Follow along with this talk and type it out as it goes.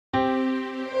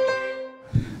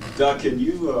Doc, can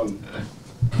you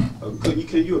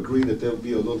agree that there will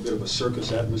be a little bit of a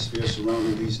circus atmosphere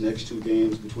surrounding these next two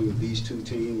games between these two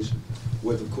teams,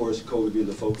 with, of course, Kobe being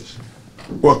the focus?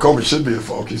 Well, Kobe should be the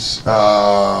focus.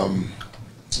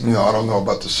 You know, I don't know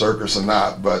about the circus or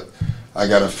not, but I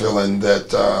got a feeling that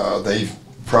they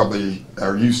probably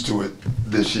are used to it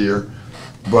this year.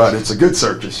 But it's a good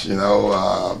circus, you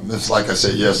know. It's like I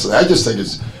said yesterday. I just think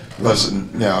it's, listen,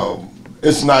 you know,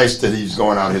 it's nice that he's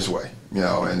going out his way, you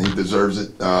know, and he deserves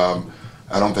it.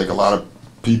 I don't think a lot of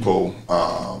people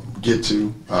get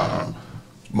to.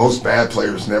 Most bad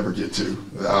players never get to.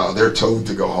 They're told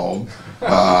to go home.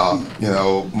 You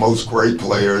know, most great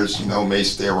players, you know, may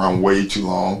stay around way too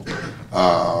long.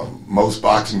 Most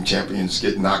boxing champions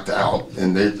get knocked out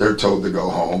and they're told to go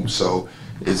home. So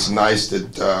it's nice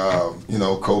that, you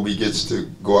know, Kobe gets to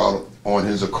go out on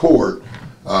his accord,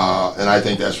 and I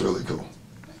think that's really cool.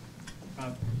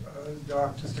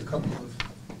 Doc, just a couple of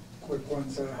quick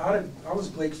ones. How was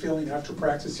Blake feeling after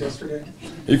practice yesterday?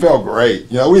 He felt great.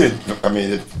 You know, we didn't. I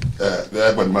mean,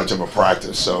 that wasn't much of a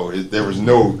practice, so there was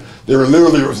no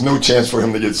chance for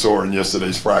him to get sore in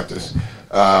yesterday's practice.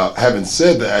 Having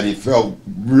said that, he felt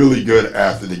really good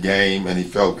after the game, and he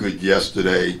felt good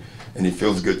yesterday, and he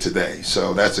feels good today.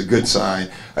 So that's a good sign.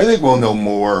 I think we'll know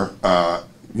more,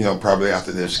 you know, probably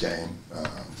after this game,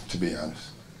 to be honest.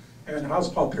 And how's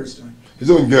Paul Pierce doing? He's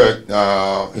doing good.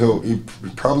 He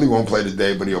probably won't play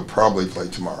today, but he'll probably play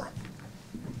tomorrow.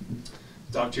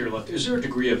 Doc, to your left, is there a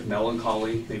degree of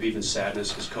melancholy, maybe even sadness,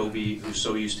 because Kobe, who's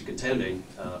so used to contending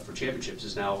for championships,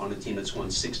 is now on a team that's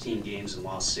won 16 games and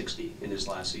lost 60 in his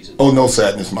last season? Oh, no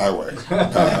sadness my way.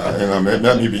 You know,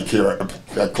 let me be clear.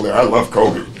 I love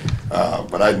Kobe,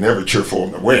 but I'd never cheer for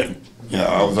him to win. You know,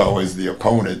 I was always the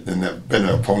opponent, and have been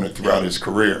an opponent throughout his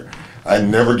career. I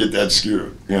never get that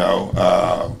skewed, you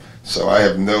know. So I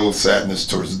have no sadness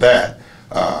towards that.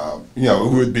 You know,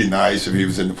 it would be nice if he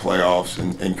was in the playoffs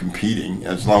and competing,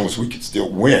 as long as we could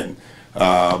still win.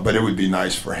 But it would be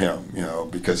nice for him, you know,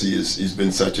 because he's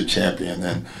been such a champion.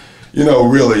 And, you know,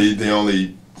 really the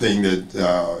only thing that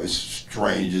is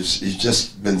strange is he's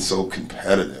just been so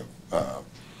competitive,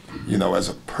 you know, as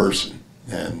a person.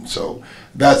 And so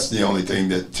that's the only thing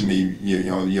that, to me, you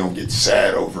know, you don't get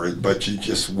sad over it, but you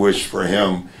just wish for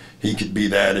him he could be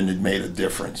that, and it made a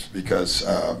difference, because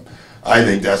I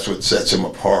think that's what sets him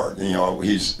apart. You know,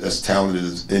 he's as talented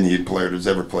as any player that's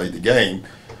ever played the game,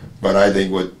 but I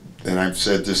think and I've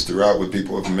said this throughout, what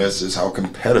people have missed is how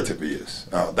competitive he is.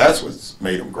 That's what's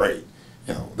made him great.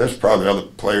 You know, there's probably other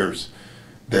players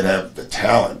that have the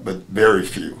talent, but very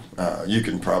few. You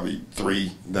can probably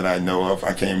three that I know of.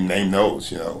 I can't even name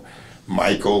those. You know,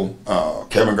 Michael,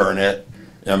 Kevin Garnett.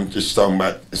 I'm just talking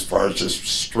about as far as just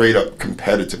straight up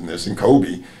competitiveness, and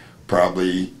Kobe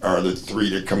probably are the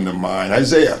three that come to mind.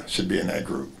 Isaiah should be in that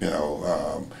group. You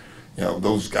know,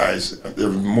 those guys. They're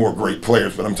more great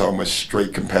players, but I'm talking about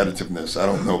straight competitiveness. I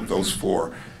don't know if those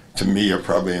four, to me, are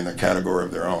probably in a category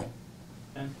of their own.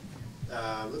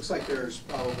 Looks like there's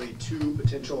probably two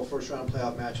potential first-round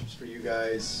playoff matchups for you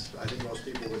guys. I think most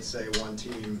people would say one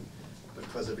team,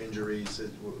 because of injuries, it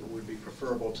would be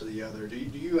preferable to the other. Do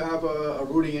you have a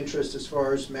rooting interest as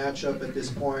far as matchup at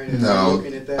this point? No,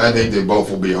 looking at that? I think they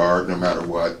both will be hard no matter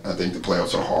what. I think the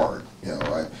playoffs are hard. You know,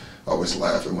 I always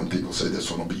laugh at when people say this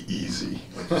one will be easy.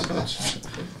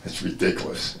 It's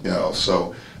ridiculous. You know,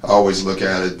 so I always look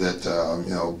at it that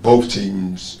you know, both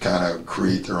teams kind of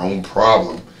create their own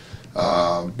problem.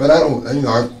 But I don't. You know,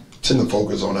 I tend to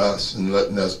focus on us and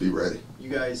letting us be ready. You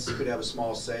guys could have a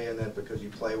small say in that because you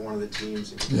play one of the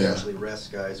teams and can potentially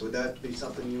rest guys. Would that be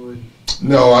something you would?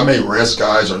 No, I may rest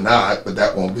guys or not, but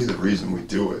that won't be the reason we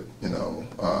do it. You know,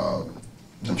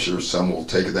 I'm sure some will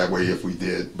take it that way if we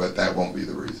did, but that won't be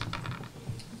the reason.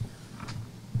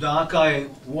 Doc, I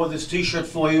wore this T-shirt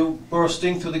for you,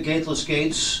 bursting through the gateless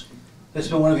gates. That's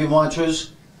been one of your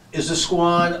mantras. Is the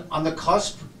squad on the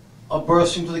cusp of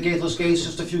bursting through the gateless gates?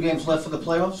 Just a few games left for the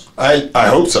playoffs? I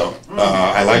hope so.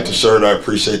 I like the shirt. I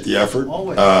appreciate the effort.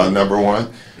 Always. Number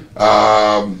one.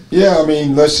 Yeah, I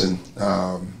mean, listen,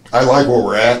 I like where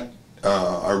we're at.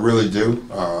 I really do.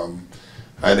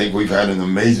 I think we've had an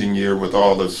amazing year with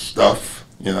all the stuff,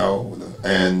 you know,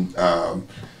 and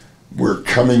we're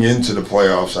coming into the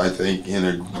playoffs, I think, in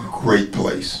a great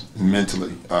place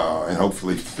mentally and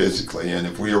hopefully physically. And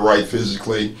if we are right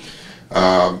physically,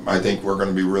 I think we're going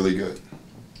to be really good.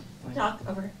 Doc,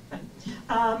 over.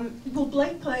 Will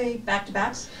Blake play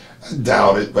back-to-backs? I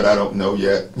doubt it, but I don't know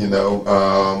yet. You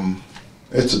know,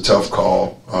 it's a tough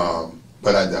call,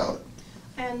 but I doubt it.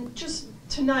 And just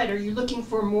tonight, are you looking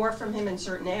for more from him in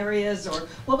certain areas, or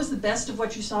what was the best of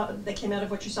what you saw that came out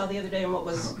of what you saw the other day, and what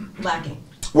was lacking?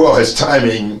 Well, his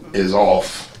timing is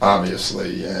off,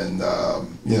 obviously, and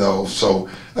you know, so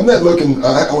I'm not looking.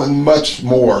 I went much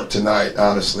more tonight,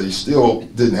 honestly. Still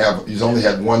didn't have. He's only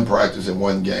had one practice in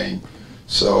one game,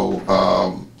 so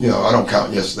you know, I don't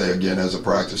count yesterday again as a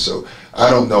practice. So I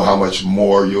don't know how much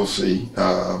more you'll see.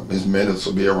 His minutes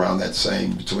will be around that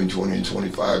same, between 20 and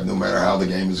 25, no matter how the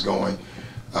game is going.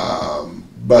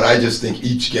 But I just think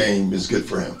each game is good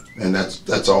for him, and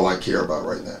that's all I care about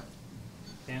right now.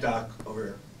 Doc, over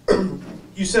here.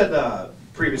 You said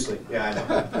previously, yeah, I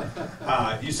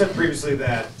know. You said previously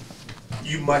that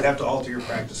you might have to alter your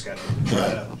practice schedule.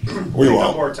 We take won't.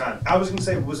 up more time. I was going to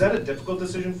say, was that a difficult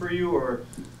decision for you, or?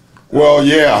 Well,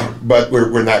 yeah, but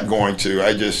we're not going to.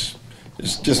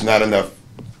 It's just not enough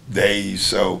days.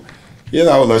 So, you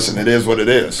know, listen, it is what it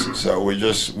is. So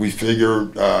we figure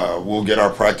we'll get our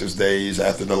practice days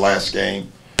after the last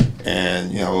game,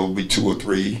 and you know, it'll be 2 or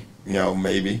 3, you know,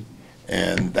 maybe.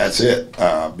 And that's it,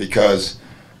 because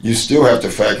you still have to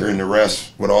factor in the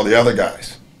rest with all the other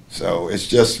guys. So it's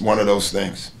just one of those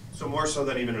things. So more so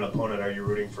than even an opponent, are you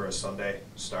rooting for a Sunday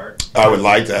start? I would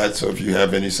like that. So if you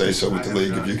have any say-so with the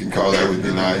league, if you can call that, would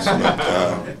be nice. But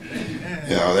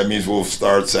you know, that means we'll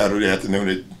start Saturday afternoon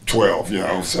at 12. You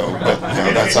know, so but, you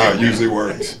know, that's how it usually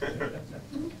works.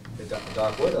 Hey,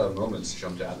 Doc, what moments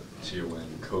jumped out to you when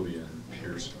Kobe and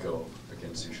Pierce go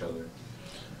against each other?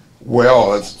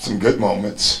 Well, it's some good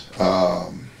moments.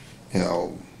 You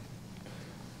know,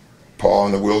 Paul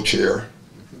in the wheelchair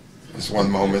is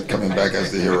one moment, coming back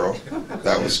as the hero.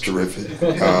 That was terrific.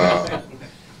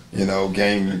 You know,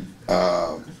 game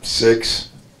 6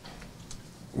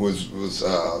 was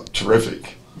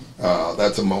terrific.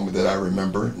 That's a moment that I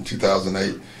remember in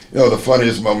 2008. You know, the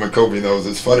funniest moment, Kobe knows,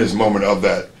 the funniest moment of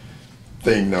that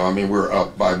thing, though. I mean, we were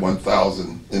up by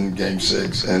 1,000 in Game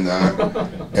 6, and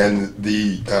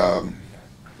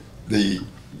the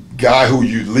guy who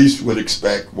you least would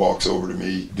expect walks over to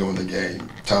me during the game,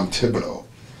 Tom Thibodeau,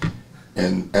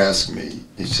 and asked me.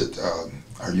 He said,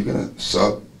 "Are you gonna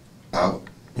sub out?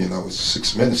 You know, it's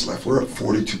 6 minutes left. We're up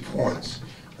 42 points.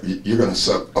 You're gonna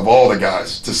sub?" Of all the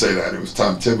guys to say that, it was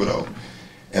Tom Thibodeau,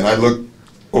 and I looked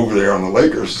over there on the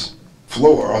Lakers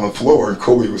floor, and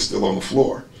Kobe was still on the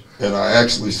floor. And I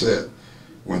actually said,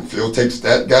 when Phil takes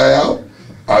that guy out,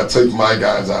 I'll take my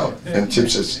guys out. And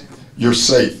Chip says, "You're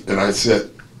safe." And I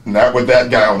said, "Not with that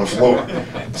guy on the floor."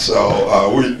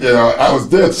 So, you know, I was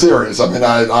dead serious. I mean,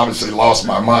 I obviously lost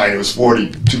my mind. It was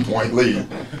 42-point lead.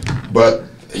 But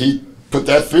he put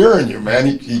that fear in you, man.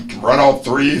 He can run all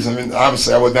threes. I mean,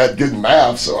 obviously I wasn't that good in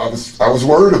math, so I was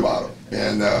worried about him.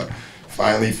 And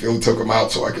finally Phil took him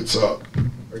out so I could sub.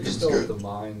 Are you still of the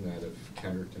mind that if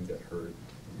Kendrick didn't get hurt,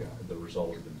 the result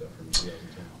would have been different in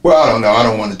 2010? Well, I don't know. I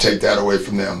don't want to take that away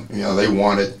from them. You know, they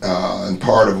want it, and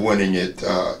part of winning it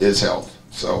is health.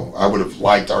 So I would have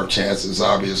liked our chances,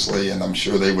 obviously, and I'm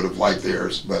sure they would have liked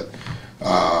theirs. But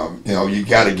you know, you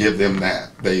got to give them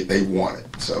that. They want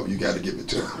it, so you got to give it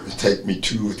to them. It take me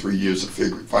 2 or 3 years to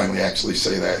finally actually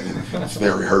say that, and it's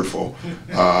very hurtful.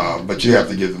 But you have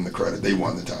to give them the credit. They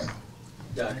won the title.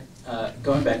 Doc,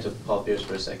 going back to Paul Pierce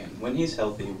for a second, when he's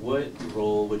healthy, what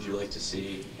role would you like to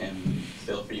see him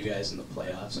fill for you guys in the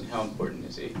playoffs, and how important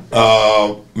is he?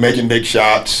 Making big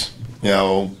shots, you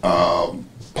know,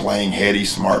 playing heady,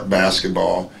 smart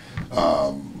basketball.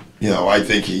 You know, I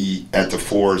think he, at the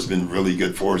 4, has been really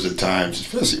good for us at times,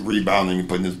 especially rebounding and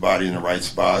putting his body in the right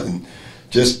spot and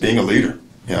just being a leader.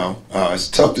 You know, it's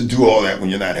tough to do all that when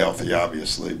you're not healthy,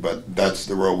 obviously, but that's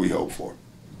the role we hope for.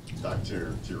 Doc,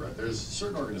 to your right, there's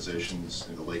certain organizations,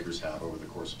 the Lakers have over the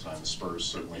course of time, the Spurs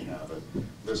certainly have it.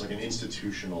 There's like an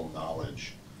institutional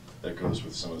knowledge that goes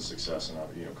with some of the success, and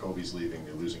you know, Kobe's leaving,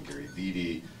 they're losing Gary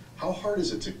Vitti. How hard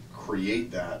is it to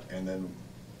create that, and then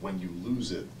when you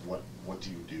lose it, what do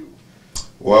you do?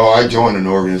 Well, I joined an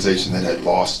organization that had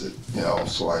lost it, you know,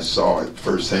 so I saw it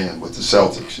firsthand with the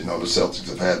Celtics. You know, the Celtics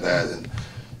have had that, and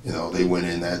you know, they went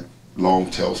in that long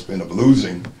tailspin of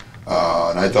losing.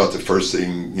 And I thought the first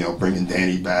thing, you know, bringing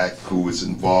Danny back, who was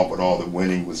involved with all the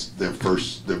winning, was a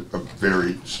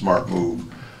very smart move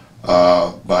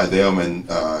by them. And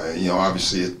you know,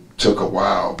 obviously it took a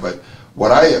while. But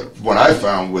what I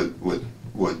found with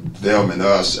them and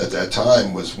us at that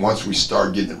time was once we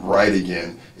started getting it right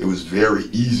again, it was very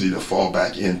easy to fall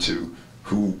back into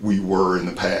who we were in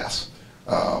the past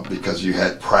because you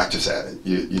had practice at it.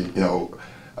 You know.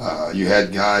 You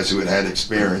had guys who had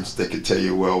experience that could tell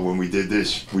you, well, when we did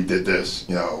this,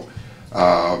 you know.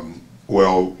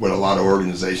 Well, with a lot of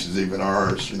organizations, even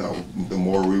ours, you know, the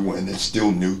more we win, it's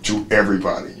still new to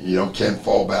everybody. You can't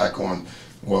fall back on,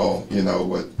 well, you know,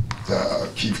 what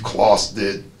Keith Kloss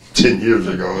did 10 years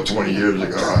ago or 20 years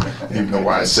ago. I don't even know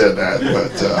why I said that,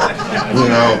 but you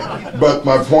know. But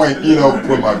my point, you know,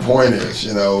 what my point is,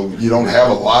 you know, you don't have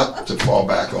a lot to fall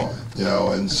back on, you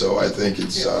know, and so I think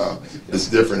it's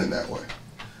different in that way.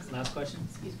 Last question.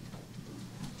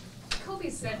 Kobe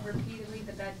said repeatedly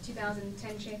that that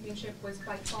 2010 championship was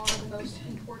by far the most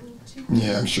important to him.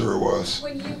 Yeah, I'm sure it was.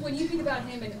 When you think about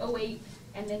him in 08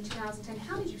 and then 2010,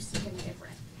 how did you see him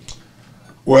different?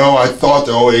 Well, I thought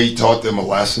the 08 taught them a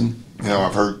lesson. You know,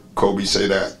 I've heard Kobe say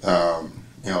that.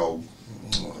 You know,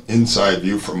 inside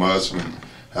view from us when,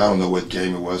 I don't know what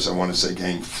game it was. I want to say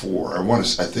game 4. I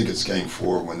think it's game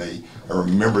 4 when I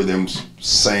remember them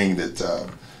saying that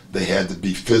they had to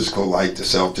be physical like the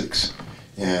Celtics.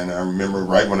 And I remember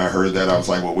right when I heard that, I was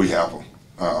like, well, we have them.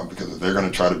 Because if they're going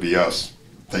to try to be us,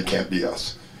 they can't be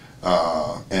us.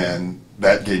 And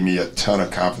that gave me a ton of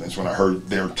confidence when I heard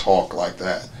their talk like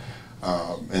that.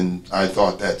 And I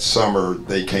thought that summer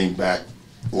they came back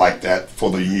like that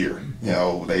for the year. You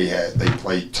know, they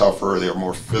played tougher, they were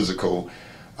more physical,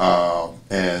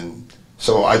 and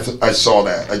so I saw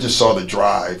that. I just saw the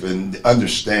drive and the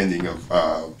understanding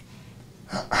of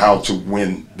how to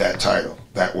win that title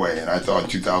that way. And I thought in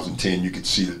 2010 you could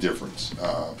see the difference.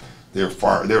 They're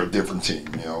a different team.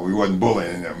 You know, we wasn't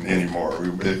bullying them anymore.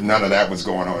 None of that was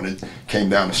going on. It came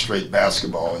down to straight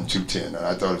basketball in 2010, and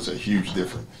I thought it was a huge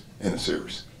difference in the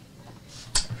series.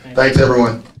 Thanks,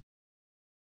 everyone.